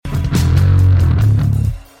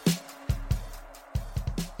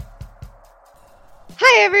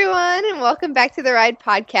Hi, everyone, and welcome back to the Ride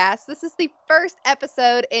Podcast. This is the first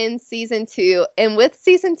episode in Season 2, and with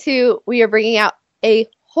Season 2, we are bringing out a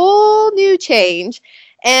whole new change.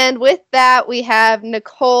 And with that, we have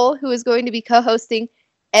Nicole, who is going to be co-hosting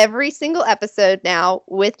every single episode now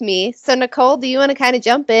with me. So, Nicole, do you want to kind of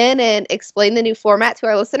jump in and explain the new format to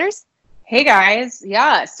our listeners? Hey guys,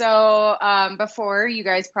 so before you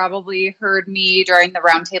guys probably heard me during the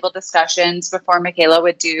roundtable discussions before Michaela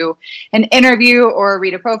would do an interview or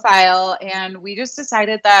read a profile, and we just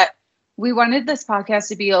decided that we wanted this podcast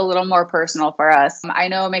to be a little more personal for us. I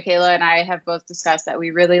know Michaela and I have both discussed that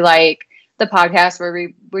we really like the podcast where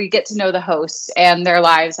we get to know the hosts and their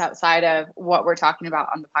lives outside of what we're talking about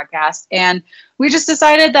on the podcast. And we just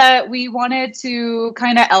decided that we wanted to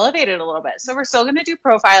kind of elevate it a little bit. So we're still going to do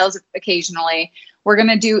profiles occasionally. We're going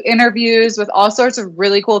to do interviews with all sorts of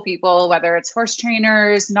really cool people, whether it's horse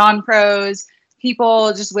trainers, non-pros,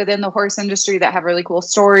 people just within the horse industry that have really cool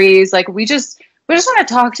stories. Like we just want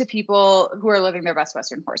to talk to people who are living their best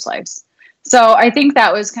Western horse lives. So I think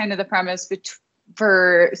that was kind of the premise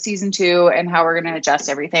for Season 2 and how we're going to adjust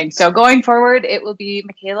everything. So going forward, it will be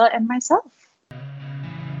Michaela and myself.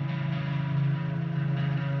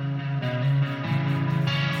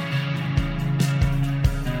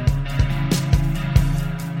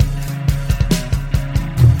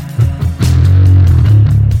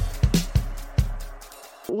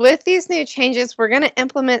 With these new changes, we're going to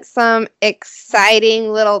implement some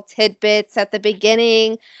exciting little tidbits at the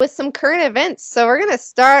beginning with some current events. So we're going to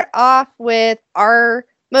start off with our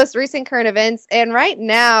most recent current events. And right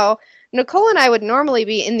now, Nicole and I would normally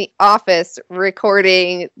be in the office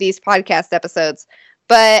recording these podcast episodes.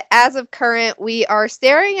 But as of current, we are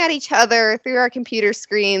staring at each other through our computer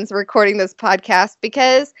screens recording this podcast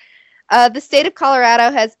because the state of Colorado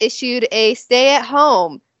has issued a stay at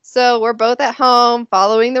home. So we're both at home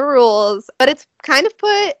following the rules, but it's kind of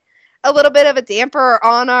put a little bit of a damper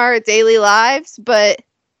on our daily lives, but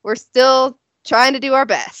we're still trying to do our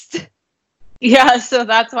best. Yeah, so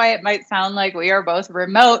that's why it might sound like we are both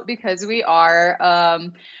remote, because we are.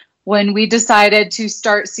 When we decided to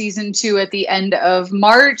start Season 2 at the end of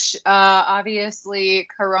March, obviously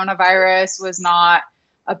coronavirus was not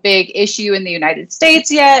a big issue in the United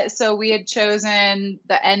States yet. So we had chosen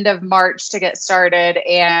the end of March to get started,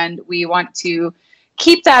 and we want to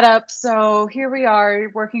keep that up. So here we are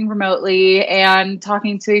working remotely and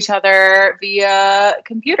talking to each other via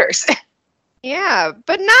computers. Yeah,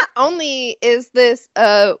 but not only is this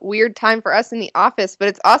a weird time for us in the office, but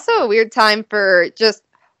it's also a weird time for just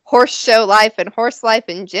horse show life and horse life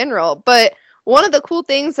in general. But one of the cool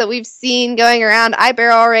things that we've seen going around, I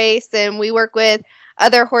barrel race, and we work with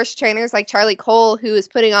other horse trainers like Charlie Cole, who is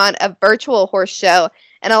putting on a virtual horse show.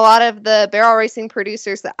 And a lot of the barrel racing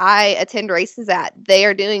producers that I attend races at, they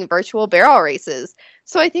are doing virtual barrel races.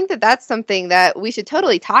 So I think that that's something that we should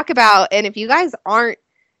totally talk about. And if you guys aren't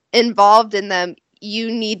involved in them, you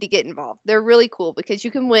need to get involved. They're really cool because you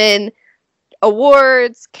can win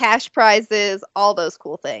awards, cash prizes, all those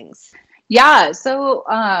cool things. Yeah, so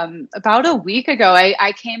about a week ago,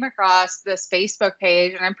 I came across this Facebook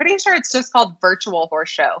page, and I'm pretty sure it's just called Virtual Horse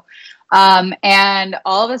Show. And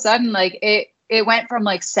all of a sudden, like it went from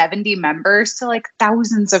like 70 members to like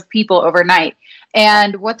thousands of people overnight.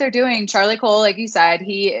 And what they're doing, Charlie Cole, like you said,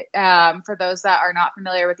 he, for those that are not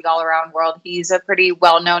familiar with the all-around world, he's a pretty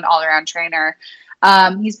well-known all-around trainer.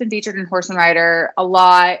 He's been featured in Horse and Rider a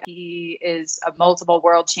lot. He is a multiple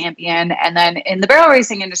world champion. And then in the barrel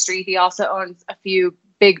racing industry, he also owns a few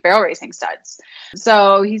big barrel racing studs.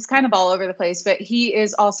 So he's kind of all over the place, but he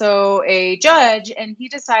is also a judge, and he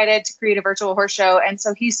decided to create a virtual horse show. And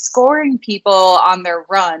so he's scoring people on their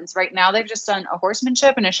runs. Right now, they've just done a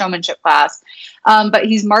horsemanship and a showmanship class, but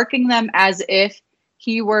he's marking them as if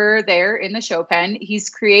he were there in the show pen. He's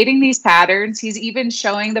creating these patterns. He's even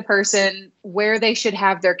showing the person where they should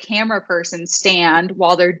have their camera person stand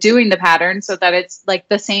while they're doing the pattern so that it's like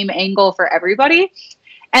the same angle for everybody.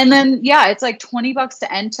 And then, yeah, it's like $20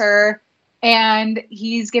 to enter, and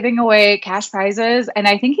he's giving away cash prizes. And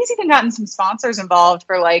I think he's even gotten some sponsors involved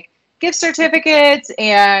for like gift certificates.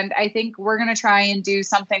 And I think we're going to try and do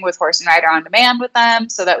something with Horse and Rider on Demand with them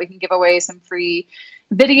so that we can give away some free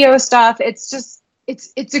video stuff. It's just,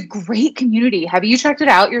 it's a great community. Have you checked it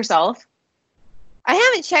out yourself? I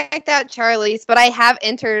haven't checked out Charlie's, but I have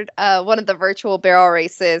entered one of the virtual barrel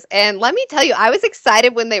races. And let me tell you, I was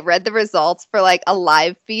excited when they read the results for like a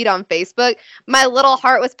live feed on Facebook. My little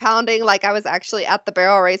heart was pounding like I was actually at the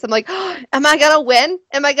barrel race. I'm like, oh, am I going to win?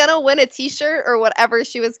 Am I going to win a t-shirt or whatever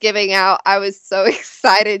she was giving out? I was so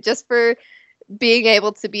excited just for being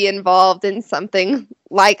able to be involved in something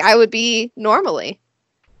like I would be normally.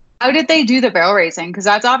 How did they do the barrel racing? Because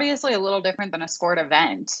that's obviously a little different than a sport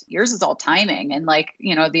event. Yours is all timing and like,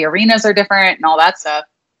 the arenas are different and all that stuff.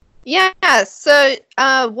 Yeah, so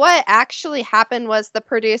what actually happened was the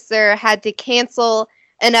producer had to cancel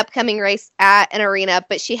an upcoming race at an arena,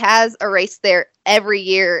 but she has a race there every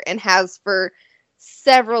year and has for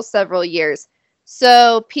several years.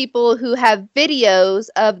 So people who have videos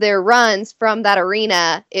of their runs from that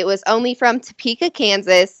arena, it was only from Topeka,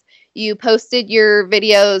 Kansas. You posted your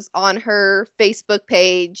videos on her Facebook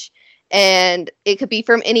page, and it could be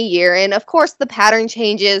from any year. And of course, the pattern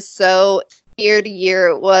changes, so year to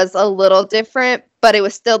year was a little different, but it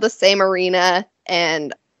was still the same arena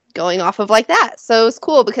and going off of like that. So it was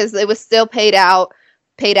cool because it was still paid out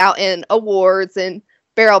in awards and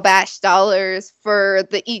barrel bash dollars for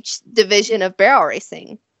each division of barrel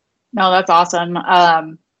racing. No, that's awesome.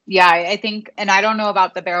 Yeah, I think, and I don't know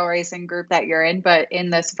about the barrel racing group that you're in, but in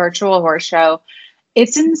this virtual horse show,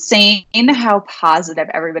 it's insane how positive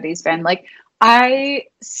everybody's been. Like, I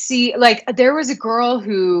see, like, there was a girl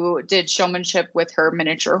who did showmanship with her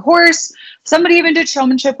miniature horse. Somebody even did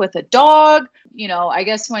showmanship with a dog. I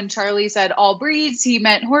guess when Charlie said all breeds, he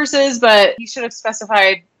meant horses, but he should have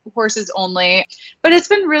specified horses only. But it's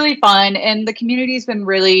been really fun, and the community's been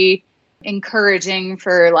really encouraging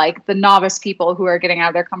for like the novice people who are getting out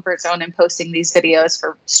of their comfort zone and posting these videos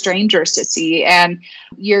for strangers to see. And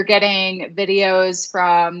you're getting videos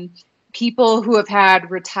from people who have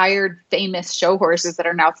had retired famous show horses that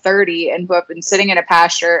are now 30 and who have been sitting in a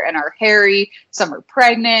pasture and are hairy. Some are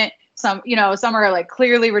pregnant. Some are like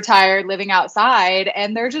clearly retired, living outside,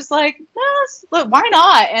 and they're just like, look, why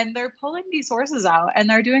not? And they're pulling these horses out and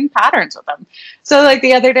they're doing patterns with them. So like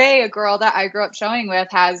the other day, a girl that I grew up showing with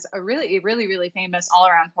has a really famous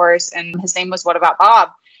all-around horse, and his name was What About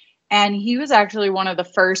Bob? And he was actually one of the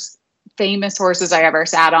first famous horses I ever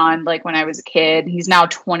sat on, like when I was a kid. He's now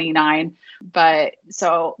 29. But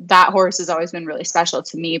so that horse has always been really special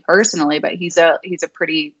to me personally, but he's a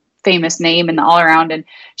pretty famous name in the all around. And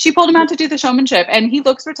she pulled him out to do the showmanship, and he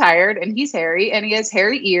looks retired and he's hairy and he has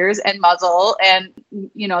hairy ears and muzzle. And,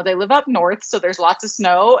 they live up north, so there's lots of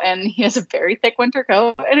snow, and he has a very thick winter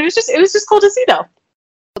coat. And it was just cool to see though.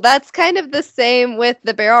 That's kind of the same with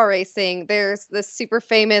the barrel racing. There's this super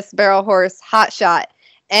famous barrel horse, Hot Shot.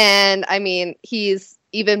 And I mean, he's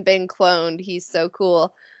even been cloned. He's so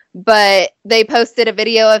cool. But they posted a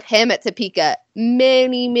video of him at Topeka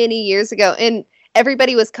many years ago. And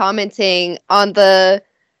everybody was commenting on the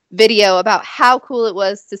video about how cool it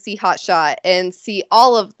was to see Hot Shot and see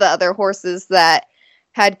all of the other horses that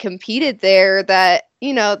had competed there that,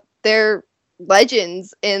 they're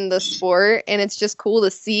legends in the sport, and it's just cool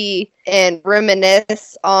to see and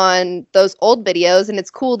reminisce on those old videos. And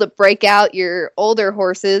it's cool to break out your older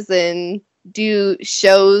horses and do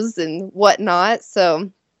shows and whatnot.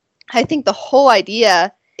 So I think the whole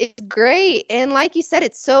idea is great, and like you said,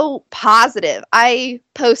 it's so positive. I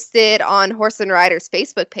posted on Horse and Rider's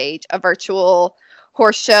Facebook page a virtual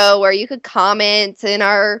horse show where you could comment in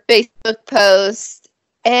our Facebook post.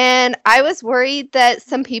 And I was worried that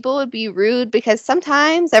some people would be rude because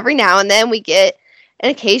sometimes, every now and then, we get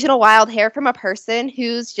an occasional wild hair from a person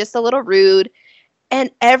who's just a little rude.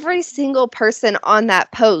 And every single person on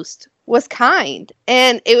that post was kind.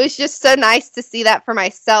 And it was just so nice to see that for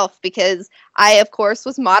myself, because I, of course,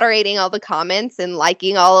 was moderating all the comments and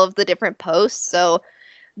liking all of the different posts. So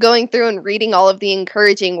going through and reading all of the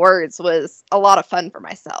encouraging words was a lot of fun for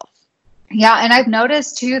myself. Yeah, and I've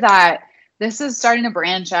noticed, too, that this is starting to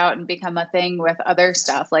branch out and become a thing with other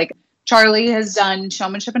stuff. Like Charlie has done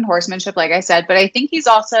showmanship and horsemanship, like I said, but I think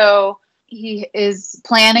he is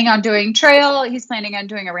planning on doing trail. He's planning on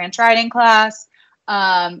doing a ranch riding class.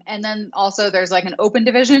 And then also there's like an open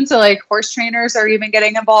division. So like horse trainers are even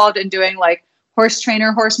getting involved in doing like horse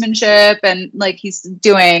trainer horsemanship. And like he's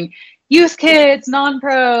doing youth kids,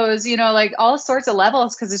 non-pros, like all sorts of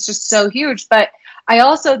levels, because it's just so huge. But I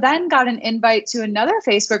also then got an invite to another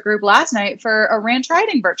Facebook group last night for a ranch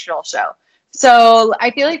riding virtual show. So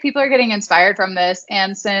I feel like people are getting inspired from this.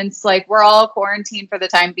 And since like we're all quarantined for the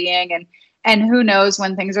time being, and who knows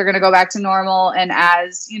when things are going to go back to normal. And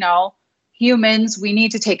as, humans, we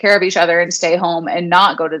need to take care of each other and stay home and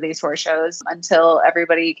not go to these horse shows until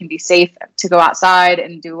everybody can be safe to go outside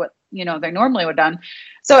and do what, they normally would have done.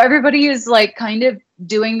 So everybody is like kind of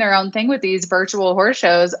doing their own thing with these virtual horse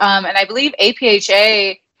shows. And I believe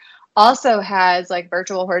APHA also has like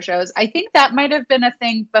virtual horse shows. I think that might have been a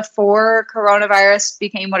thing before coronavirus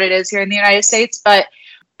became what it is here in the United States, but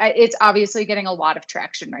it's obviously getting a lot of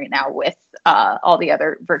traction right now with all the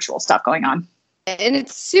other virtual stuff going on. And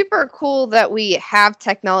it's super cool that we have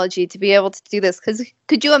technology to be able to do this, because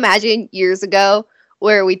could you imagine years ago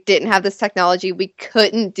where we didn't have this technology, we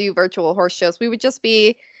couldn't do virtual horse shows. We would just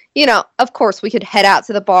be, of course, we could head out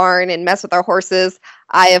to the barn and mess with our horses.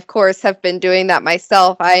 I, of course, have been doing that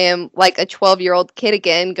myself. I am like a 12-year-old kid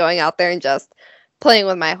again, going out there and just playing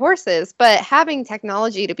with my horses. But having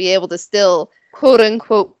technology to be able to still, quote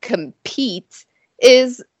unquote, compete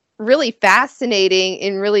is really fascinating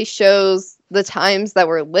and really shows the times that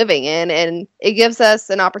we're living in. And it gives us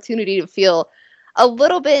an opportunity to feel a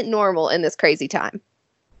little bit normal in this crazy time.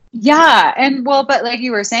 Yeah. And well, but like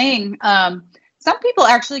you were saying, some people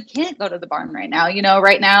actually can't go to the barn right now.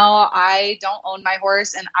 Right now I don't own my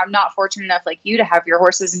horse, and I'm not fortunate enough like you to have your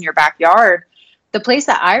horses in your backyard. The place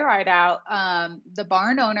that I ride out, the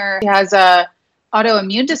barn owner has a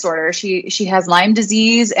autoimmune disorder. She has Lyme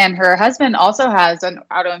disease, and her husband also has an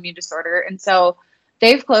autoimmune disorder. And so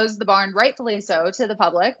they've closed the barn, rightfully so, to the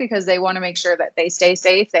public because they want to make sure that they stay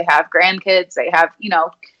safe. They have grandkids. They have,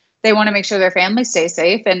 they want to make sure their family stays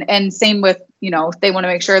safe. And same with, they want to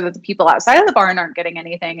make sure that the people outside of the barn aren't getting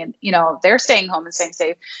anything and, they're staying home and staying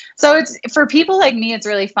safe. So it's, for people like me, it's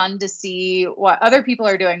really fun to see what other people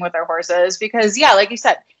are doing with their horses because, yeah, like you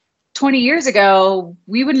said, 20 years ago,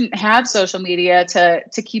 we wouldn't have social media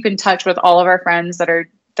to keep in touch with all of our friends that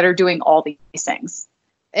are doing all these things.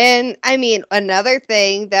 And I mean, another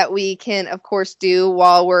thing that we can, of course, do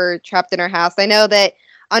while we're trapped in our house, I know that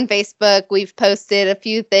on Facebook, we've posted a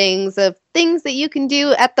few things of things that you can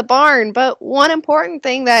do at the barn. But one important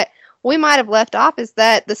thing that we might have left off is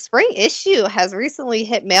that the spring issue has recently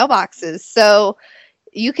hit mailboxes. So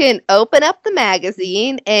you can open up the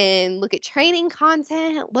magazine and look at training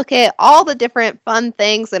content, look at all the different fun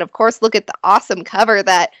things, and of course, look at the awesome cover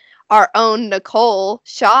that our own Nicole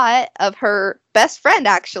shot of her best friend,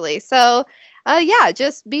 actually. So,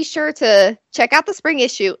 just be sure to check out the spring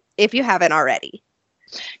issue if you haven't already.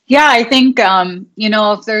 Yeah, I think,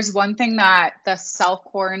 if there's one thing that the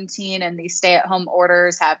self-quarantine and these stay-at-home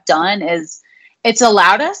orders have done is it's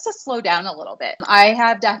allowed us to slow down a little bit. I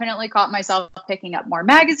have definitely caught myself picking up more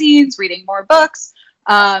magazines, reading more books,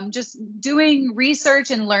 just doing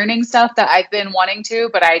research and learning stuff that I've been wanting to,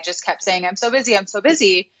 but I just kept saying, I'm so busy, I'm so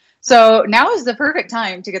busy. So now is the perfect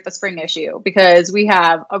time to get the spring issue because we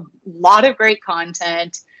have a lot of great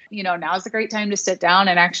content. Now is a great time to sit down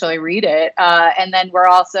and actually read it. And then we're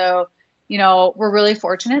also, we're really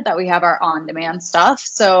fortunate that we have our on-demand stuff.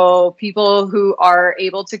 So people who are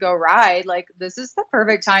able to go ride, like this is the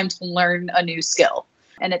perfect time to learn a new skill.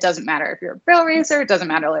 And it doesn't matter if you're a trail racer, it doesn't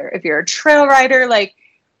matter if you're a trail rider, like,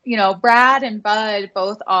 Brad and Bud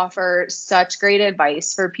both offer such great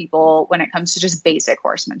advice for people when it comes to just basic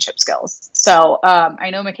horsemanship skills. So I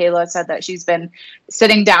know Michaela said that she's been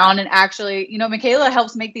sitting down and actually, Michaela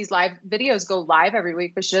helps make these live videos go live every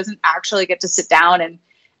week, but she doesn't actually get to sit down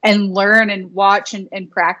and learn and watch and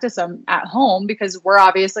practice them at home because we're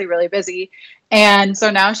obviously really busy. And so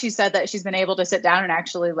now she said that she's been able to sit down and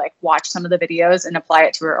actually like watch some of the videos and apply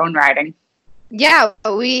it to her own riding. Yeah,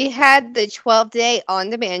 we had the 12-day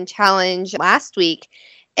on-demand challenge last week,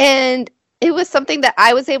 and it was something that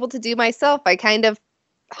I was able to do myself. I kind of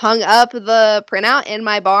hung up the printout in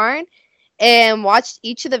my barn and watched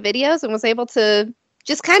each of the videos and was able to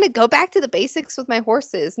just kind of go back to the basics with my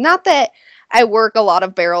horses. Not that I work a lot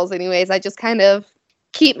of barrels anyways. I just kind of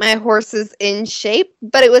keep my horses in shape,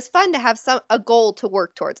 but it was fun to have a goal to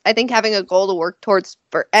work towards. I think having a goal to work towards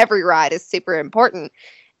for every ride is super important.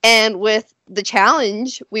 And with the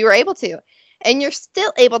challenge, we were able to. And you're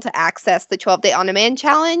still able to access the 12-day on-demand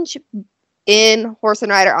challenge in Horse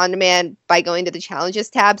and Rider On Demand by going to the challenges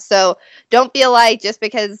tab. So don't feel like just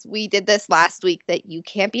because we did this last week that you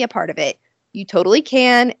can't be a part of it. You totally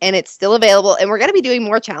can, and it's still available. And we're going to be doing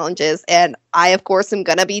more challenges. And I, of course, am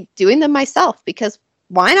going to be doing them myself because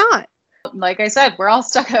why not? Like I said, we're all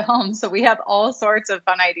stuck at home, so we have all sorts of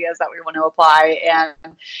fun ideas that we want to apply.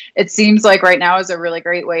 And it seems like right now is a really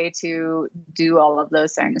great way to do all of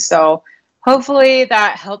those things. So hopefully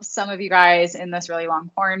that helps some of you guys in this really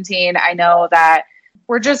long quarantine. I know that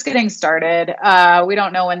we're just getting started. We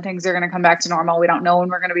don't know when things are going to come back to normal. We don't know when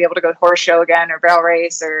we're going to be able to go horse show again or barrel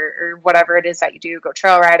race or whatever it is that you do, go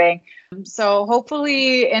trail riding. So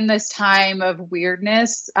hopefully in this time of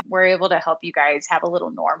weirdness, we're able to help you guys have a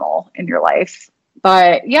little normal in your life.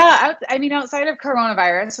 But yeah, I mean, outside of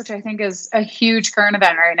coronavirus, which I think is a huge current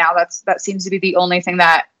event right now, that seems to be the only thing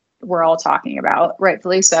that we're all talking about,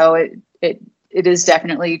 rightfully so. It is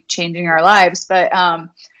definitely changing our lives. But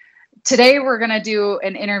today we're going to do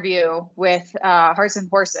an interview with Hearts and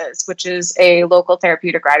Horses, which is a local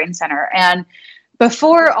therapeutic riding center. And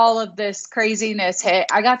before all of this craziness hit,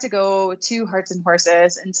 I got to go to Hearts and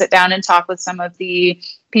Horses and sit down and talk with some of the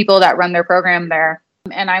people that run their program there.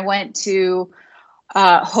 And I went to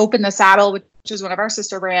Hope in the Saddle, which is one of our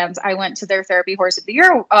sister brands. I went to their Therapy Horse of the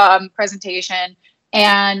Year presentation,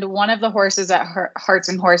 and one of the horses at Hearts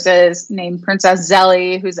and Horses, named Princess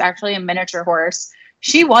Zelly, who's actually a miniature horse,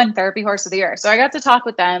 she won Therapy Horse of the Year. So I got to talk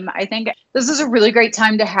with them. I think this is a really great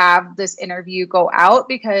time to have this interview go out,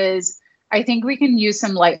 because I think we can use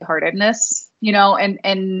some lightheartedness,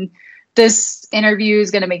 and this interview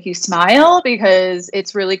is going to make you smile, because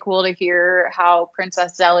it's really cool to hear how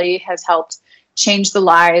Princess Zelly has helped change the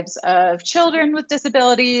lives of children with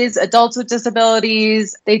disabilities, adults with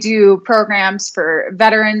disabilities. They do programs for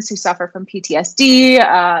veterans who suffer from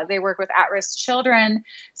PTSD. They work with at-risk children.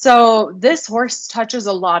 So this horse touches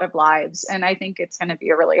a lot of lives, and I think it's going to be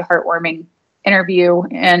a really heartwarming interview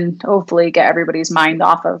and hopefully get everybody's mind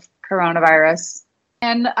off of coronavirus.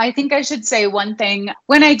 And I think I should say one thing.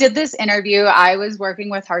 When I did this interview, I was working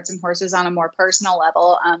with Hearts and Horses on a more personal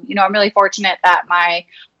level. I'm really fortunate that my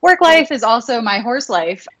work life is also my horse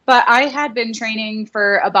life. But I had been training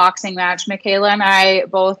for a boxing match. Michaela and I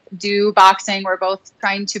both do boxing. We're both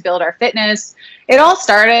trying to build our fitness. It all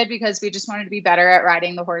started because we just wanted to be better at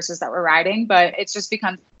riding the horses that we're riding, but it's just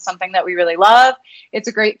become something that we really love. It's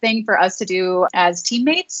a great thing for us to do as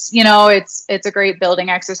teammates. It's a great building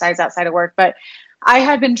exercise outside of work. But I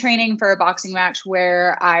had been training for a boxing match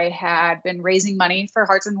where I had been raising money for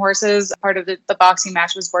Hearts and Horses. Part of the boxing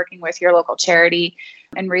match was working with your local charity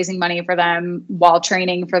and raising money for them while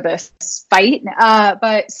training for this fight.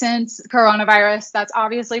 But since coronavirus, that's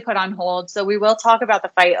obviously put on hold. So we will talk about the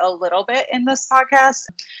fight a little bit in this podcast.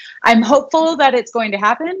 I'm hopeful that it's going to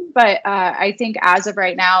happen, but I think as of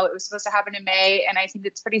right now, it was supposed to happen in May, and I think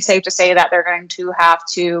it's pretty safe to say that they're going to have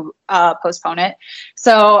to postpone it.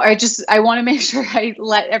 So I want to make sure I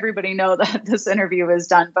let everybody know that this interview is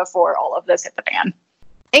done before all of this hit the fan.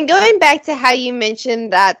 And going back to how you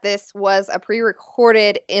mentioned that this was a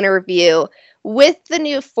pre-recorded interview, with the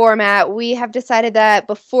new format, we have decided that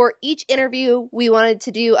before each interview, we wanted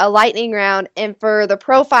to do a lightning round. And for the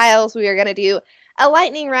profiles, we are going to do a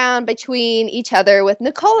lightning round between each other with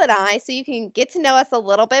Nicole and I, so you can get to know us a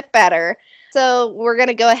little bit better. So we're going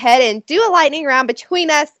to go ahead and do a lightning round between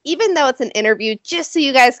us, even though it's an interview, just so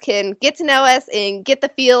you guys can get to know us and get the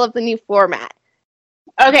feel of the new format.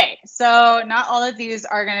 Okay, so not all of these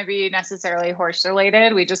are going to be necessarily horse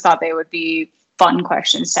related. We just thought they would be fun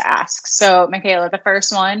questions to ask. So, Michaela, the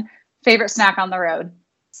first one, favorite snack on the road?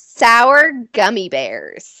 Sour gummy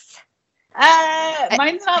bears.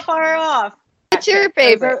 Mine's not far off. What's your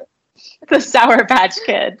favorite? The Sour Patch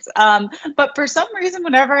Kids. But for some reason,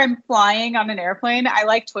 whenever I'm flying on an airplane, I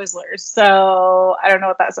like Twizzlers. So I don't know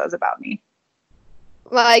what that says about me.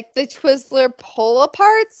 Like the Twizzler pull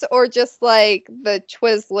aparts, or just like the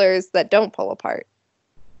Twizzlers that don't pull apart?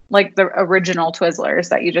 Like the original Twizzlers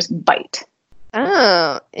that you just bite.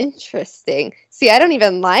 Oh, interesting. See, I don't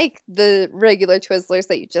even like the regular Twizzlers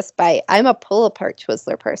that you just bite. I'm a pull apart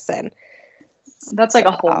Twizzler person. That's like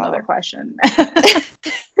a whole other question.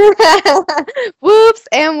 Whoops,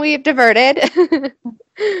 and we've diverted.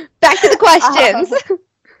 Back to the questions.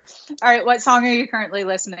 All right, what song are you currently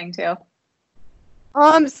listening to?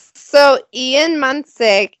 So Ian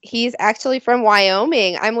Munsick, he's actually from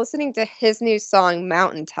Wyoming. I'm listening to his new song,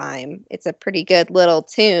 Mountain Time. It's a pretty good little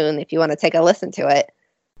tune if you want to take a listen to it.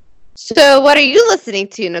 So what are you listening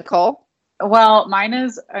to, Nicole? Well, mine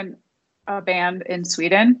is a band in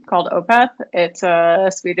Sweden called Opeth. It's a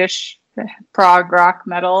Swedish prog rock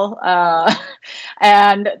metal.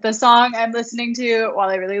 And the song I'm listening to, while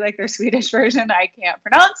I really like their Swedish version, I can't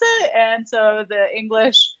pronounce it. And so the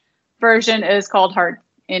English version is called Heart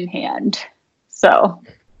in Hand. So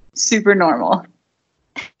super normal.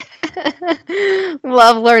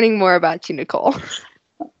 Love learning more about you, Nicole.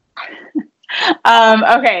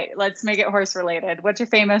 Okay, let's make it horse related. What's your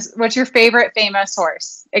favorite famous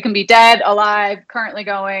horse? It can be dead, alive, currently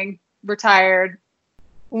going, retired.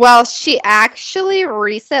 Well, she actually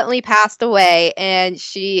recently passed away, and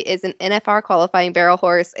she is an NFR qualifying barrel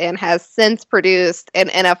horse and has since produced an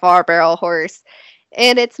NFR barrel horse.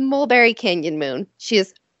 And it's Mulberry Canyon Moon. She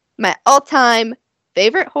is my all-time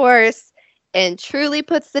favorite horse and truly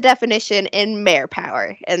puts the definition in mare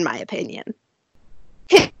power, in my opinion.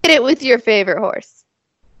 Hit it with your favorite horse.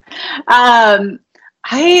 I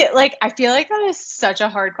feel like that is such a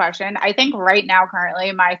hard question. I think right now,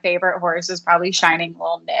 currently, my favorite horse is probably Shining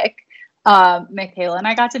Little Nick. Michaela and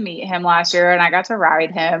I got to meet him last year, and I got to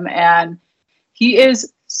ride him, and he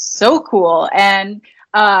is so cool. And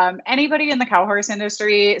Anybody in the cow horse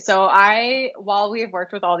industry. So while we have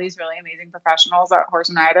worked with all these really amazing professionals at Horse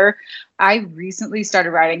and Rider, I recently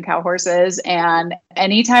started riding cow horses. And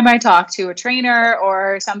anytime I talk to a trainer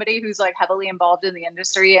or somebody who's like heavily involved in the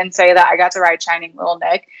industry and say that I got to ride Shining Little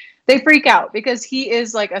Nick, they freak out because he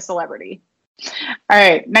is like a celebrity. All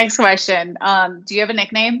right, next question. Do you have a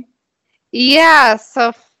nickname? Yeah,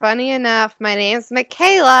 so funny enough, my name's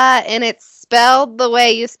Michaela, and it's spelled the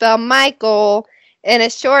way you spell Michael. And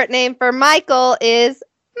a short name for Michael is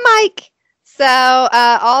Mike. So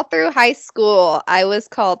all through high school, I was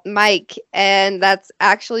called Mike, and that's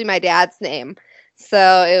actually my dad's name.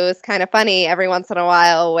 So it was kind of funny every once in a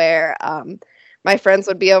while where my friends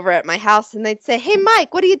would be over at my house, and they'd say, "Hey,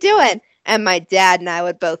 Mike, what are you doing?" And my dad and I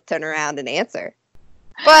would both turn around and answer.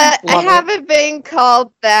 But I haven't been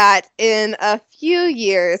called that in a few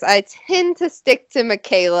years. I tend to stick to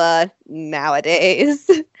Michaela nowadays.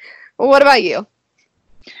 What about you?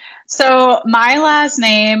 So my last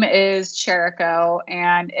name is Chirico,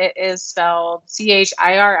 and it is spelled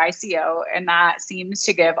Chirico, and that seems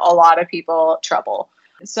to give a lot of people trouble.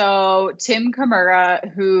 So Tim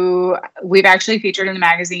Kimura, who we've actually featured in the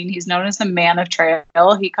magazine, he's known as the Man of Trail.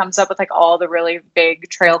 He comes up with like all the really big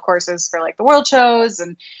trail courses for like the world shows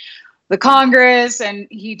and the Congress, and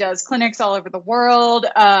he does clinics all over the world.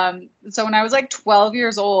 So when I was like 12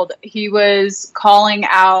 years old, he was calling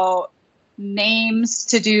out names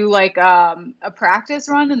to do like a practice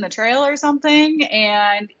run in the trail or something,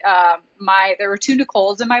 and there were two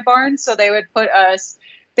Nicoles in my barn, so they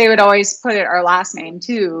would always put our last name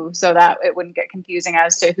too, so that it wouldn't get confusing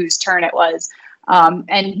as to whose turn it was.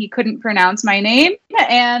 And he couldn't pronounce my name,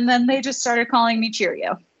 and then they just started calling me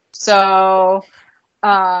Cheerio. So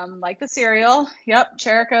like the cereal, yep,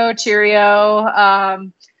 Chirico,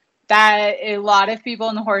 Cheerio. That a lot of people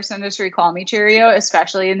in the horse industry call me Cheerio,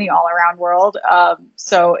 especially in the all-around world.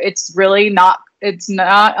 So it's not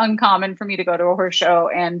uncommon for me to go to a horse show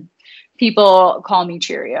and people call me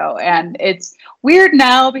Cheerio. And it's weird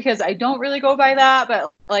now because I don't really go by that,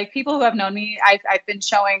 but like people who have known me, I've been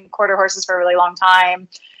showing quarter horses for a really long time.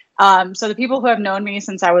 So the people who have known me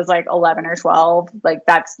since I was like 11 or 12, like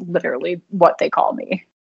that's literally what they call me.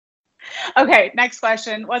 Okay, next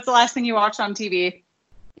question. What's the last thing you watched on TV?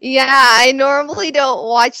 Yeah, I normally don't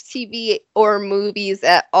watch TV or movies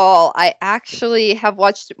at all. I actually have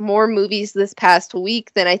watched more movies this past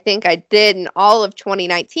week than I think I did in all of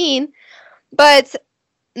 2019. But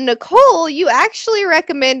Nicole, you actually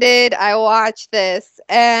recommended I watch this,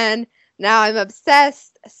 and now I'm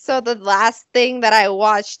obsessed. So the last thing that I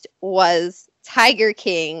watched was Tiger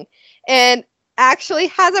King, and actually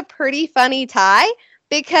has a pretty funny tie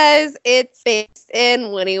because it's based in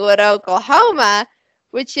Wynnewood, Oklahoma,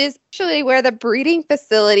 which is actually where the breeding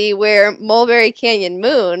facility where Mulberry Canyon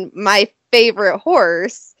Moon, my favorite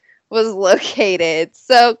horse, was located.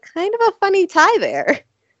 So kind of a funny tie there.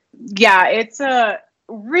 Yeah, it's a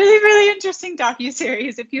really, really interesting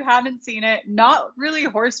docuseries. If you haven't seen it, not really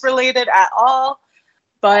horse related at all,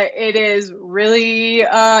 but it is really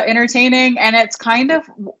entertaining. And it's kind of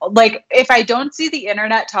like, if I don't see the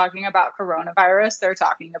internet talking about coronavirus, they're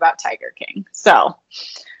talking about Tiger King. So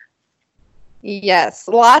yes,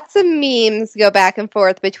 lots of memes go back and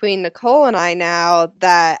forth between Nicole and I now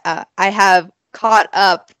that I have caught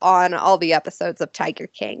up on all the episodes of Tiger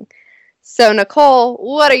King. So Nicole,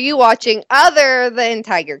 what are you watching other than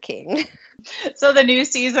Tiger King? So the new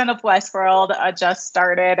season of Westworld just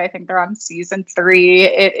started. I think they're on season 3.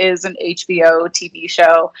 It is an HBO TV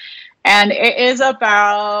show. And it is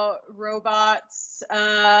about robots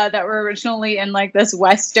that were originally in like this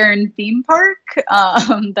Western theme park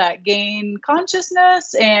that gain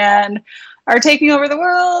consciousness and are taking over the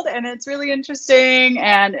world. And it's really interesting.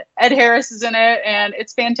 And Ed Harris is in it, and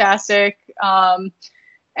it's fantastic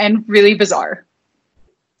and really bizarre.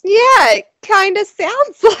 Yeah, it kind of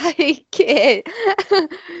sounds like it.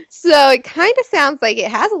 So it kind of sounds like it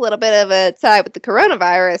has a little bit of a tie with the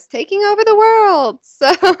coronavirus taking over the world.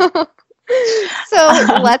 So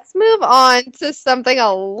let's move on to something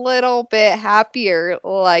a little bit happier,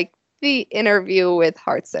 like the interview with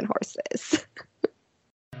Hearts and Horses.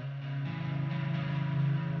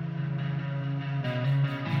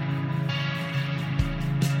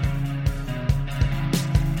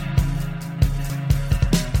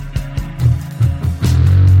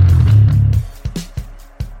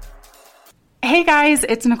 Hey Hey guys,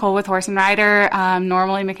 it's Nicole with Horse and Rider.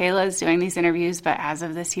 Normally Michaela is doing these interviews, but as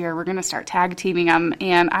of this year, we're going to start tag teaming them.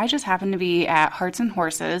 And I just happen to be at Hearts and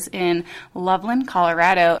Horses in Loveland,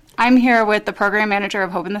 Colorado. I'm here with the program manager of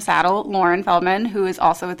Hope in the Saddle, Lauren Feldman, who is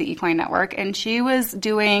also with the Equine Network. And she was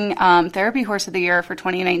doing Therapy Horse of the Year for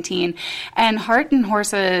 2019. And Heart and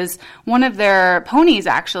Horses, one of their ponies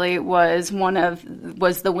actually was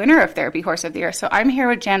the winner of Therapy Horse of the Year. So I'm here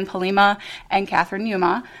with Jen Palima and Catherine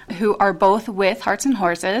Yuma, who are both with Hearts and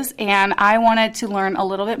Horses, and I wanted to learn a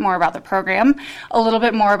little bit more about the program, a little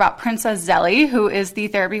bit more about Princess Zelly, who is the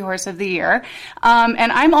Therapy Horse of the Year.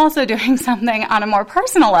 And I'm also doing something on a more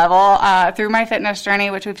personal level through my fitness journey,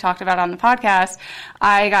 which we've talked about on the podcast.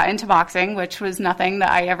 I got into boxing, which was nothing that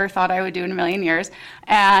I ever thought I would do in a million years.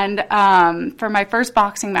 And for my first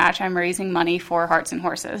boxing match, I'm raising money for Hearts and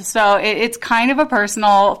Horses. So it's kind of a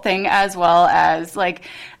personal thing as well as like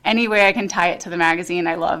any way I can tie it to the magazine.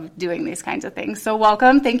 I love doing these kinds of things. So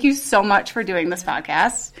welcome. Thank you so much for doing this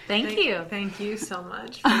podcast. Thank you. Thank you so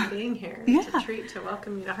much for being here. It's a treat to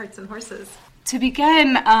welcome you to Hearts and Horses. To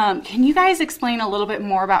begin, can you guys explain a little bit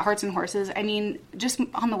more about Hearts and Horses? I mean, just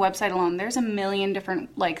on the website alone, there's a million different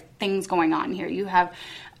things going on here. You have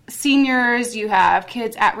seniors, you have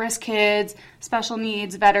kids, at-risk kids, special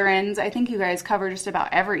needs, veterans. I think you guys cover just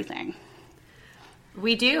about everything.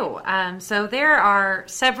 We do. So there are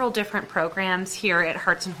several different programs here at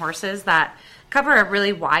Hearts and Horses that cover a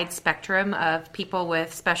really wide spectrum of people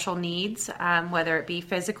with special needs, whether it be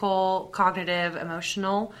physical, cognitive,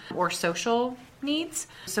 emotional, or social needs.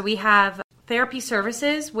 So we have therapy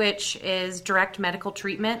services, which is direct medical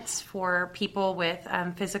treatments for people with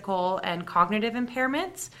physical and cognitive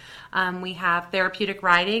impairments. We have therapeutic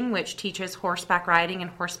riding, which teaches horseback riding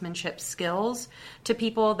and horsemanship skills to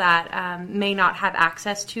people that may not have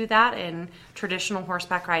access to that in traditional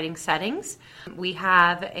horseback riding settings. We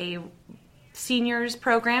have a seniors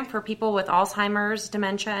program for people with Alzheimer's,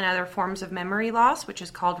 dementia, and other forms of memory loss, which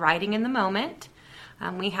is called Riding in the Moment.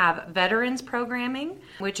 We have veterans programming,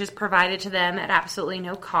 which is provided to them at absolutely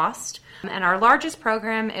no cost. And our largest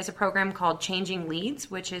program is a program called Changing Leads,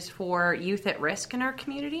 which is for youth at risk in our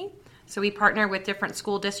community. So we partner with different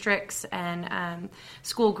school districts and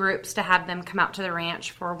school groups to have them come out to the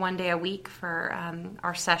ranch for one day a week for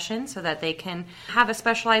our session so that they can have a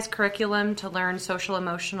specialized curriculum to learn social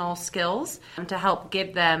emotional skills to help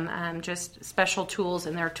give them just special tools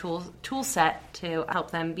in their tool set to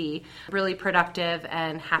help them be really productive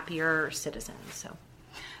and happier citizens.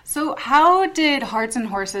 So how did Hearts and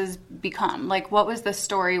Horses become? What was the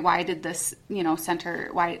story? Why did this, center,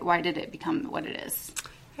 why did it become what it is?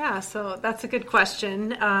 Yeah, so that's a good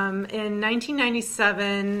question. In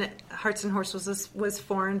 1997, Hearts and Horses was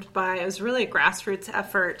formed it was really a grassroots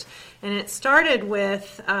effort. And it started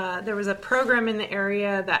with, there was a program in the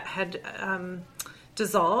area that had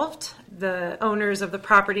dissolved. The owners of the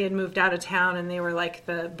property had moved out of town and they were like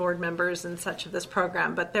the board members and such of this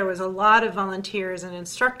program. But there was a lot of volunteers and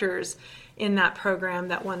instructors in that program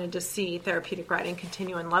that wanted to see therapeutic riding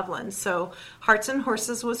continue in Loveland. So Hearts and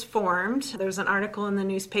Horses was formed. There was an article in the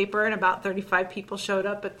newspaper and about 35 people showed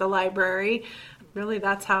up at the library. Really,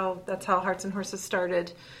 that's how Hearts and Horses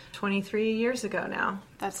started 23 years ago now.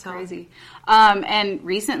 That's crazy. And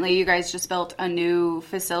recently you guys just built a new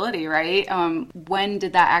facility, right? When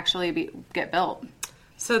did that actually get built?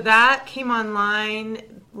 So that came online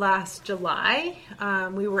last July.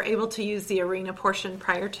 We were able to use the arena portion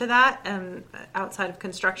prior to that outside of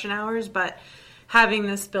construction hours, but having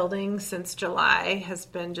this building since July has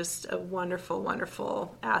been just a wonderful,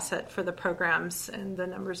 wonderful asset for the programs and the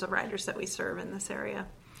numbers of riders that we serve in this area.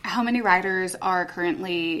 How many riders are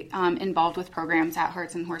currently involved with programs at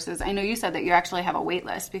Hearts and Horses? I know you said that you actually have a wait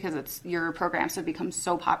list because your programs have become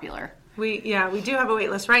so popular. We do have a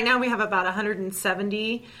wait list. Right now we have about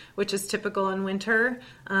 170, which is typical in winter,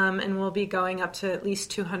 and we'll be going up to at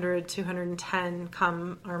least 200, 210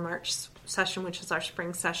 come our March session, which is our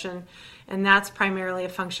spring session. And that's primarily a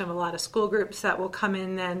function of a lot of school groups that will come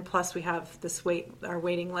in then, plus we have our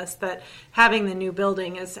waiting list, that having the new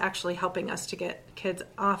building is actually helping us to get kids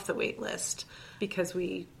off the wait list because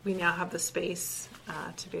we now have the space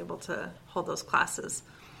to be able to hold those classes.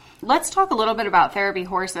 Let's talk a little bit about Therapy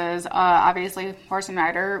Horses. Obviously, Horse and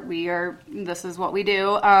Rider, this is what we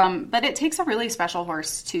do. But it takes a really special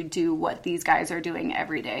horse to do what these guys are doing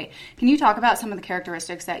every day. Can you talk about some of the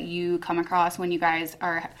characteristics that you come across when you guys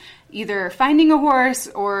are either finding a horse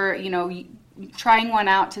or, trying one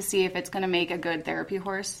out to see if it's going to make a good therapy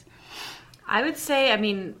horse? I would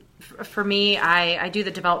say, for me, I do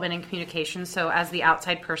the development and communication, so as the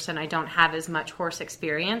outside person, I don't have as much horse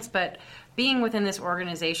experience, but being within this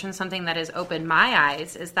organization, something that has opened my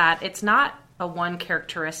eyes is that it's not a one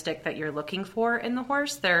characteristic that you're looking for in the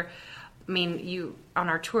horse. You on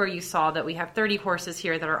our tour, you saw that we have 30 horses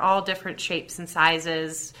here that are all different shapes and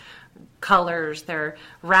sizes, colors. They're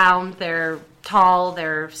round, they're tall,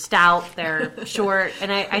 they're stout, they're short.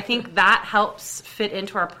 And I think that helps fit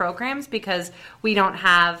into our programs because we don't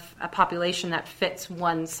have a population that fits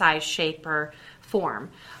one size, shape, or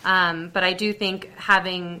form. But I do think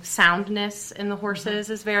having soundness in the horses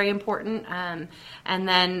is very important. And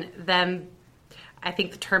then them, I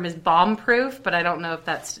think the term is bomb-proof, but I don't know if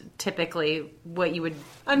that's typically what you would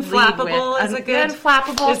unflappable lead with. Is a good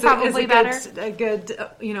unflappable is probably better. A good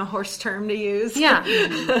horse term to use. Yeah,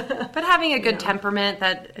 but having a good temperament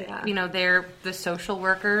that they're the social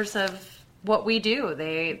workers of what we do.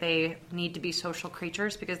 They need to be social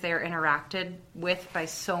creatures because they are interacted with by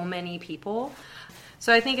so many people.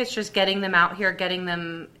 So I think it's just getting them out here, getting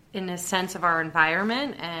them in a sense of our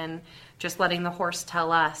environment, and just letting the horse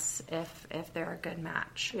tell us if they're a good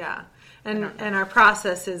match. Yeah, and our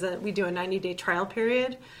process is that we do a 90-day trial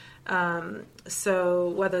period. So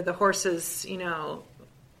whether the horse is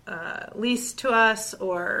leased to us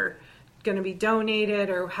or going to be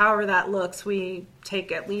donated or however that looks, we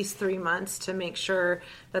take at least 3 months to make sure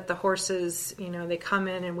that the horses, they come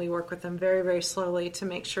in and we work with them very, very slowly to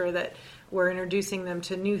make sure that we're introducing them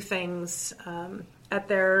to new things at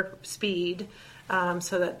their speed.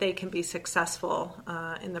 So that they can be successful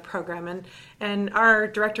in the program. And our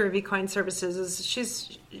director of equine services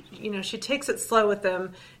she takes it slow with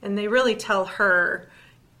them, and they really tell her,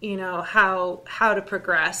 how to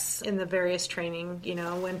progress in the various training,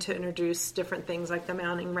 when to introduce different things like the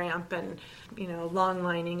mounting ramp and, long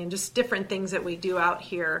lining and just different things that we do out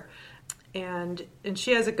here. And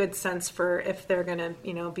she has a good sense for if they're going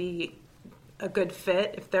to, be a good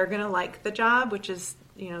fit, if they're going to like the job, which is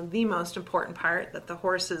the most important part, that the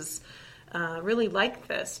horses really like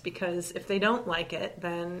this, because if they don't like it,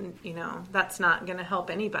 then that's not going to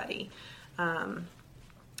help anybody.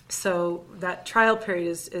 So that trial period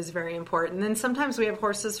is very important. And then sometimes we have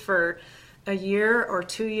horses for a year or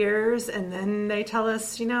 2 years, and then they tell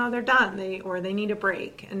us they're done, they need a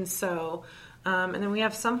break. And so and then we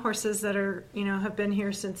have some horses that are have been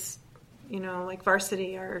here since like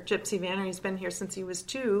Varsity, our Gypsy Vanner, he's been here since he was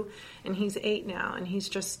 2, and he's 8 now, and he's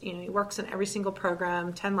just, he works in every single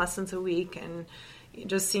program, 10 lessons a week, and he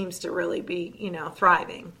just seems to really be,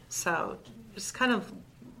 thriving. So just kind of,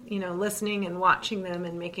 listening and watching them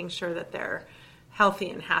and making sure that they're healthy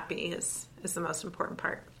and happy is the most important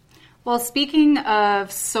part. Well, speaking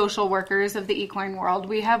of social workers of the equine world,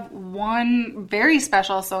 we have one very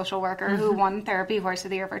special social worker who won Therapy Horse of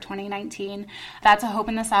the Year for 2019. That's a Hope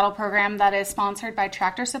in the Saddle program that is sponsored by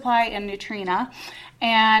Tractor Supply and Nutrena.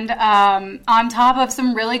 And on top of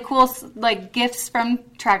some really cool gifts from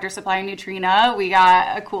Tractor Supply and Nutrena, we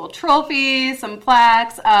got a cool trophy, some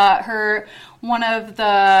plaques. One of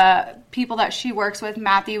the people that she works with,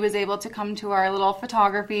 Matthew, was able to come to our little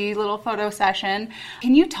photo session.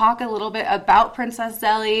 Can you talk a little bit about Princess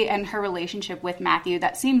Zelly and her relationship with Matthew?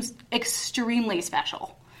 That seems extremely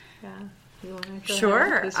special. Yeah. You want to go Sure.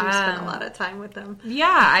 ahead? Because you spent a lot of time with them.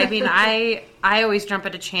 Yeah. I always jump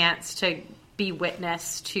at a chance to be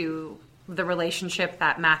witness to the relationship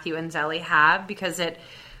that Matthew and Zelly have, because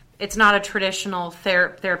it's not a traditional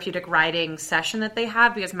therapeutic riding session that they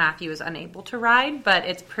have because Matthew is unable to ride, but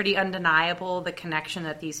it's pretty undeniable the connection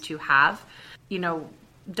that these two have.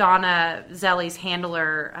 Donna, Zelly's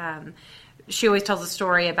handler, she always tells a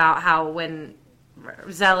story about how when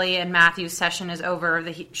Zelly and Matthew's session is over,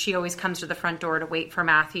 she always comes to the front door to wait for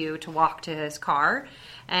Matthew to walk to his car.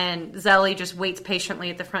 And Zelly just waits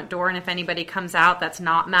patiently at the front door, and if anybody comes out that's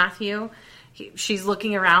not Matthew, she's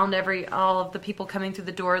looking around all of the people coming through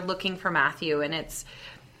the door looking for Matthew. And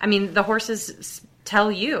the horses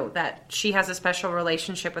tell you that she has a special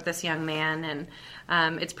relationship with this young man,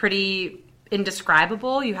 and it's pretty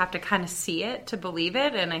indescribable. You have to kind of see it to believe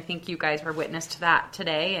it, and I think you guys were witness to that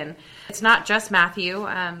today. And it's not just Matthew.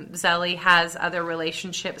 Zelly has other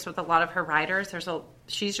relationships with a lot of her riders.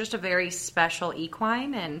 She's just a very special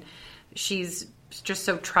equine, and she's just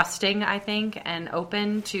so trusting, I think, and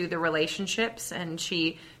open to the relationships, and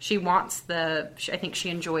she wants I think she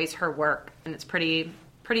enjoys her work, and it's pretty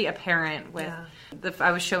apparent with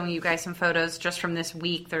I was showing you guys some photos just from this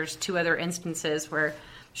week. There's 2 other instances where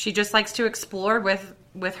she just likes to explore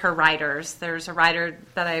with her riders. There's a rider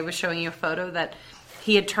that I was showing you a photo that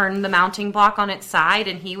he had turned the mounting block on its side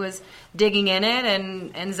and he was digging in it,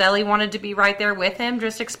 and Zelly wanted to be right there with him,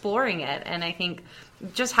 just exploring it. And I think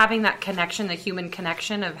just having that connection, the human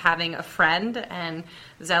connection of having a friend, and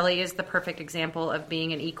Zelly is the perfect example of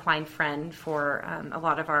being an equine friend for a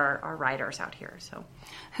lot of our riders out here. So,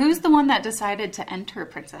 who's the one that decided to enter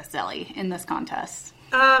Princess Zelly in this contest?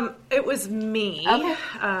 It was me. Okay.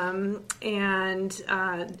 And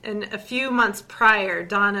a few months prior,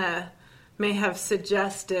 Donna may have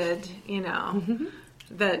suggested,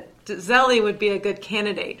 that Zelly would be a good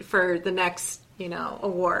candidate for the next,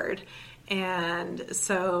 award. And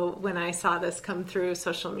so when I saw this come through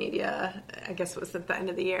social media, I guess it was at the end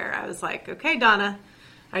of the year, I was like, okay, Donna,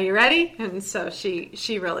 are you ready? And so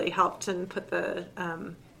she really helped and put the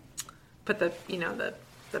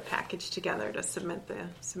package together to submit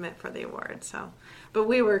for the award. So, but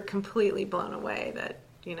we were completely blown away that,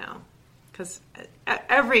 because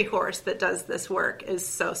every horse that does this work is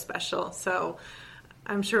so special. So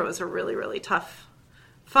I'm sure it was a really, really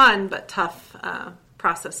fun but tough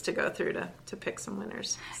process to go through to pick some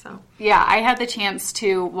winners. So yeah, I had the chance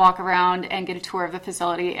to walk around and get a tour of the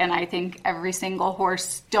facility, and I think every single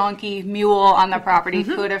horse, donkey, mule on the property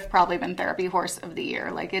could have probably been Therapy Horse of the Year.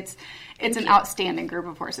 Like it's an outstanding group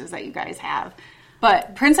of horses that you guys have.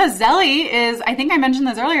 But Princess Zelly is, I think I mentioned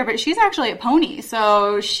this earlier, but she's actually a pony.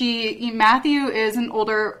 So Matthew is an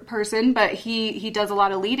older person, but he does a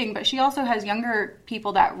lot of leading, but she also has younger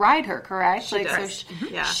people that ride her, correct? She does.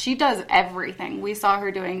 So she does everything. We saw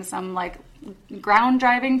her doing some ground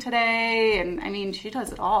driving today, and I mean, she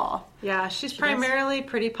does it all. Yeah, she's primarily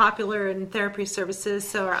pretty popular in therapy services,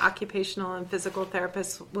 so our occupational and physical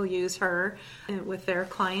therapists will use her with their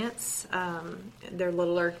clients, their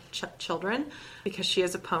littler children, because she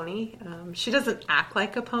is a pony. She doesn't act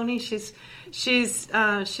like a pony. She's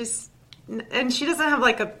and she doesn't have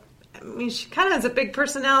she kind of has a big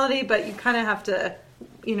personality, but you kind of have to,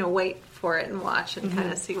 wait for it and watch and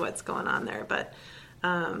kind of see what's going on there. But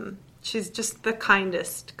she's just the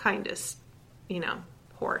kindest,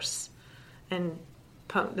 horse, and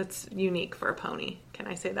that's unique for a pony. Can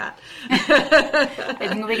I say that? I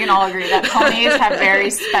think we can all agree that ponies have very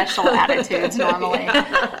special attitudes normally.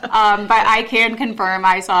 But I can confirm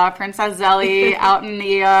I saw Princess Zelly out in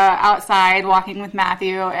the outside walking with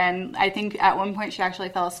Matthew, and I think at one point she actually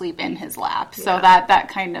fell asleep in his lap. So that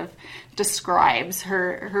kind of describes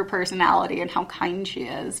her personality and how kind she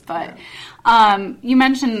is. But you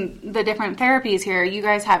mentioned the different therapies here. You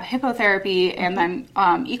guys have hippotherapy and then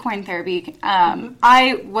equine therapy.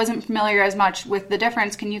 I wasn't familiar as much with the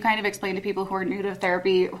difference. Can you kind of explain to people who are new to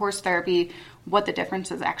therapy, horse therapy, what the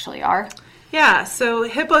differences actually are? Yeah, so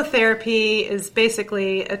hippotherapy is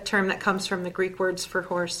basically a term that comes from the Greek word for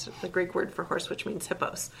horse, which means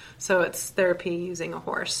hippos. So it's therapy using a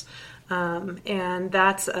horse. And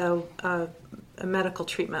that's a medical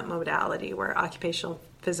treatment modality where occupational,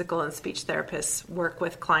 physical, and speech therapists work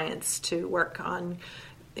with clients to work on,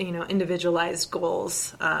 individualized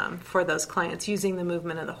goals for those clients using the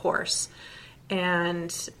movement of the horse. And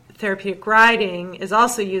therapeutic riding is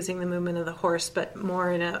also using the movement of the horse, but more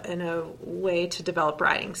in a way to develop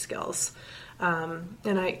riding skills. And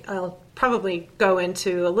I'll probably go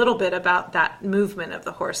into a little bit about that movement of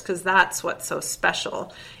the horse, because that's what's so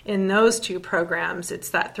special. In those two programs,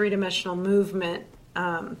 it's that three-dimensional movement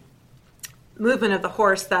of the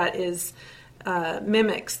horse that is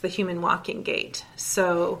mimics the human walking gait.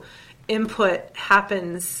 So input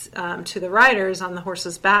happens to the riders on the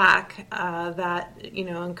horse's back that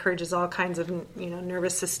encourages all kinds of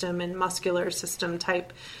nervous system and muscular system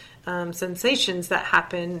type sensations that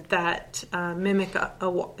happen that mimic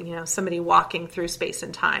somebody walking through space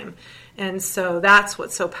and time. And so that's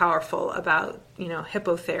what's so powerful about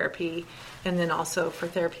hippotherapy, and then also for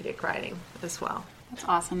therapeutic riding as well. That's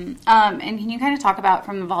awesome. And can you kind of talk about,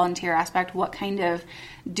 from the volunteer aspect, what kind of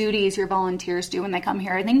duties your volunteers do when they come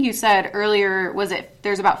here? I think you said earlier,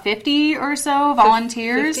 there's about 50 or so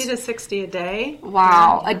volunteers? 50 to 60 a day.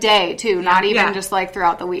 Wow, a day too, not even just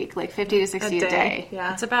throughout the week, 50 to 60 a day.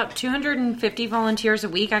 Yeah. It's about 250 volunteers a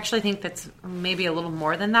week. I actually think that's maybe a little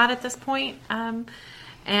more than that at this point.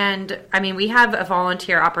 And I mean, we have a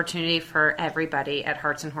volunteer opportunity for everybody at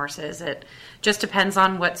Hearts and Horses. It just depends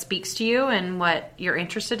on what speaks to you and what you're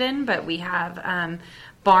interested in. But we have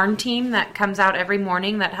barn team that comes out every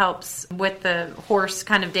morning that helps with the horse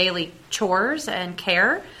kind of daily chores and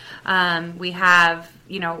care. We have,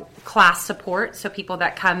 class support. So people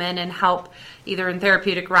that come in and help either in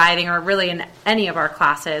therapeutic riding or really in any of our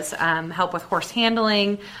classes, help with horse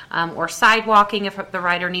handling or sidewalking if the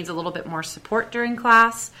rider needs a little bit more support during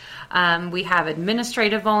class. We have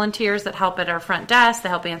administrative volunteers that help at our front desk, that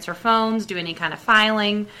help answer phones, do any kind of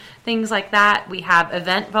filing, things like that. We have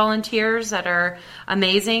event volunteers that are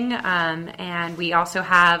amazing, and we also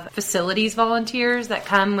have facilities volunteers that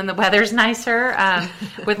come when the weather's nicer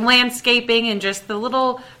with landscaping and just the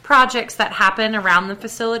little projects that happen around the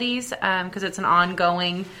facilities, because it's an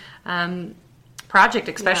ongoing project,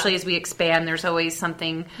 especially as we expand. There's always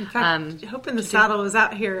something. In fact, Hope in the Saddle was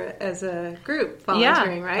out here as a group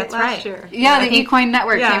volunteering, right? That's last year. Yeah, the Equine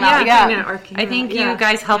Network came out. I think you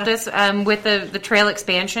guys helped us with the trail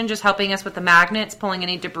expansion, just helping us with the magnets, pulling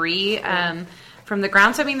any debris from the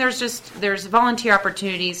ground. So I mean, there's volunteer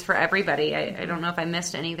opportunities for everybody. I don't know if I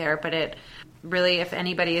missed any there, but it really, if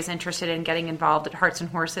anybody is interested in getting involved at Hearts and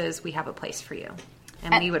Horses, we have a place for you.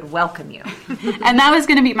 And we would welcome you. And that was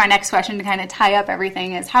going to be my next question to kind of tie up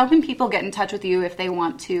everything is how can people get in touch with you if they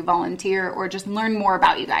want to volunteer or just learn more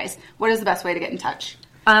about you guys? What is the best way to get in touch?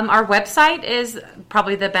 Our website is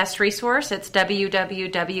probably the best resource. It's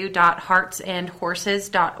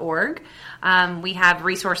www.heartsandhorses.org. We have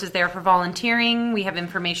resources there for volunteering. We have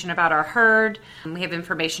information about our herd. We have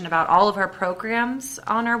information about all of our programs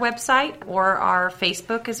on our website, or our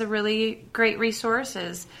Facebook is a really great resource,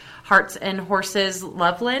 is Hearts and Horses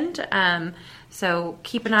Loveland. So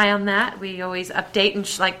keep an eye on that. We always update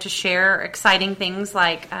and like to share exciting things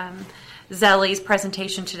like Zelly's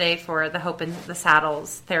presentation today for the Hope in the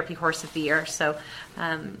Saddle's Therapy Horse of the Year. So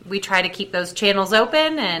we try to keep those channels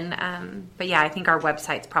open, and but yeah, I think our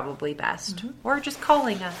website's probably best, or just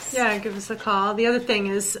calling us. Yeah, give us a call. The other thing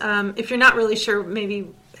is, if you're not really sure, maybe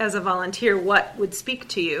as a volunteer, what would speak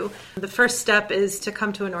to you, the first step is to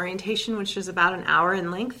come to an orientation, which is about an hour in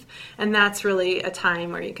length, and that's really a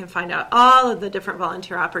time where you can find out all of the different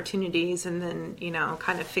volunteer opportunities, and then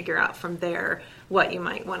kind of figure out from there what you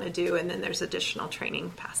might want to do, and then there's additional training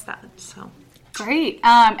past that. So great.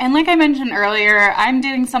 And like I mentioned earlier, I'm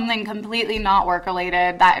doing something completely not work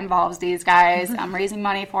related that involves these guys. I'm raising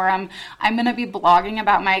money for them. I'm going to be blogging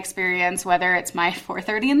about my experience, whether it's my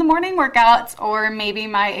 4:30 in the morning workouts or maybe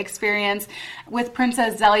my experience with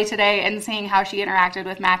Princess Zelly today and seeing how she interacted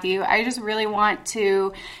with Matthew. I just really want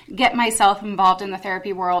to get myself involved in the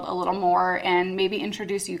therapy world a little more and maybe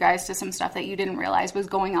introduce you guys to some stuff that you didn't realize was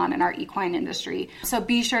going on in our equine industry. So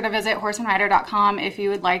be sure to visit horseandrider.com if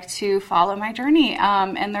you would like to follow my journey.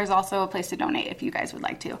 And there's also a place to donate if you guys would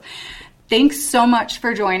like to. Thanks so much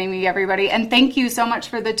for joining me, everybody. And thank you so much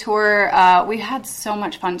for the tour. We had so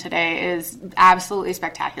much fun today. It is absolutely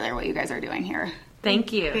spectacular what you guys are doing here.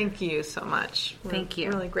 Thank you. Thank you so much. Thank you.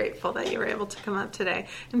 We're really grateful that you were able to come up today.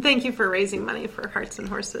 And thank you for raising money for Hearts and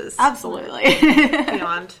Horses. Absolutely.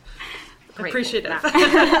 Beyond appreciative.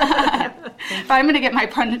 If I'm going to get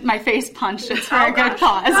my face punched, it's for a good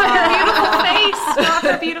cause. Beautiful face. Not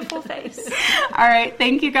her beautiful face. All right.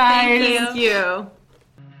 Thank you, guys. Thank you.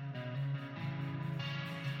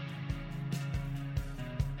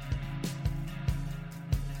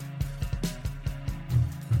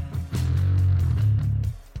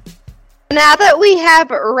 Now that we have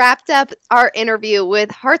wrapped up our interview with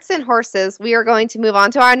Hearts and Horses, we are going to move on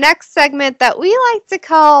to our next segment that we like to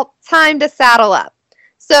call Time to Saddle Up.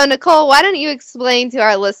 So, Nicole, why don't you explain to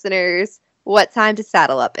our listeners what Time to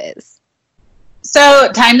Saddle Up is? So,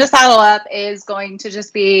 Time to Saddle Up is going to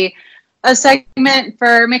just be a segment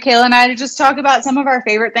for Michaela and I to just talk about some of our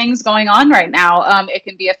favorite things going on right now. It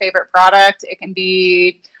can be a favorite product. It can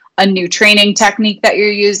be a new training technique that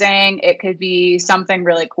you're using. It could be something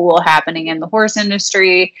really cool happening in the horse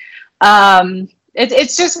industry.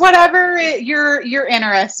 It's just whatever you're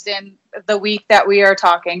interested in the week that we are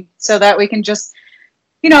talking, so that we can just,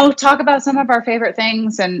 talk about some of our favorite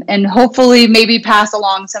things and hopefully maybe pass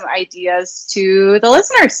along some ideas to the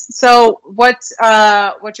listeners. So what's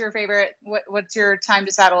your favorite, what's your time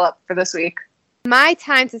to saddle up for this week? My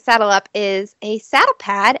time to saddle up is a saddle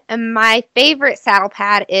pad, and my favorite saddle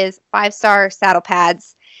pad is 5-Star Saddle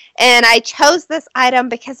Pads. And I chose this item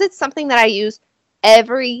because it's something that I use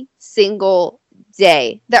every single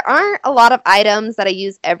day. There aren't a lot of items that I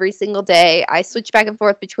use every single day. I switch back and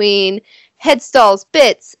forth between headstalls,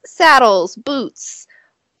 bits, saddles, boots,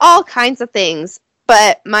 all kinds of things.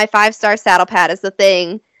 But my 5-Star Saddle Pad is the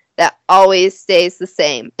thing that always stays the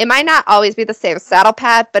same. It might not always be the same saddle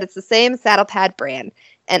pad, but it's the same saddle pad brand.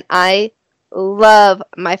 And I love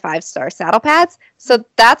my 5-Star Saddle Pads. So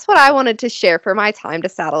that's what I wanted to share for my time to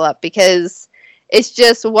saddle up, because it's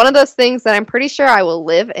just one of those things that I'm pretty sure I will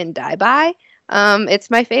live and die by.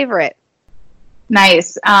 It's my favorite.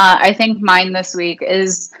 Nice. I think mine this week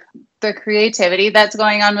is the creativity that's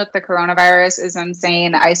going on with the coronavirus is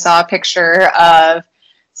insane. I saw a picture of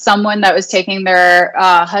someone that was taking their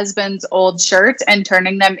husband's old shirts and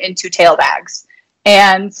turning them into tail bags.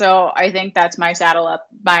 And so I think that's my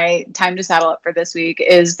time to saddle up for this week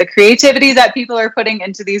is the creativity that people are putting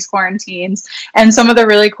into these quarantines and some of the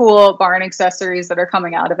really cool barn accessories that are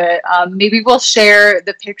coming out of it. Maybe we'll share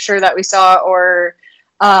the picture that we saw or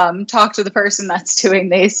talk to the person that's doing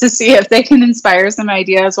these to see if they can inspire some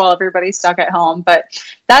ideas while everybody's stuck at home. But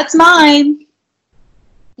that's mine.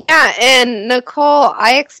 Yeah, and Nicole,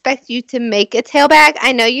 I expect you to make a tail bag.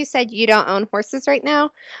 I know you said you don't own horses right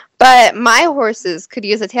now, but my horses could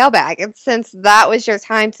use a tail bag. And since that was your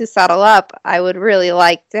time to saddle up, I would really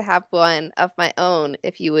like to have one of my own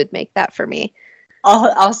if you would make that for me.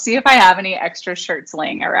 I'll see if I have any extra shirts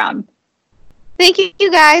laying around. Thank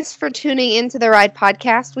you guys for tuning into the Ride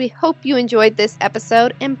Podcast. We hope you enjoyed this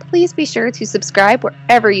episode, and please be sure to subscribe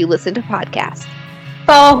wherever you listen to podcasts.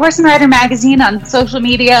 Follow Horse and Rider Magazine on social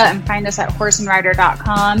media and find us at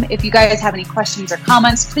horseandrider.com. If you guys have any questions or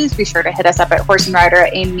comments, please be sure to hit us up at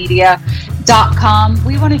horseandrider@aimmedia.com.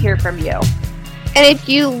 We want to hear from you. And if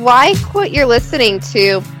you like what you're listening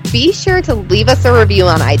to, be sure to leave us a review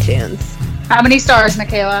on iTunes. How many stars,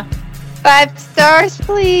 Michaela? 5 stars,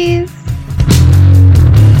 please.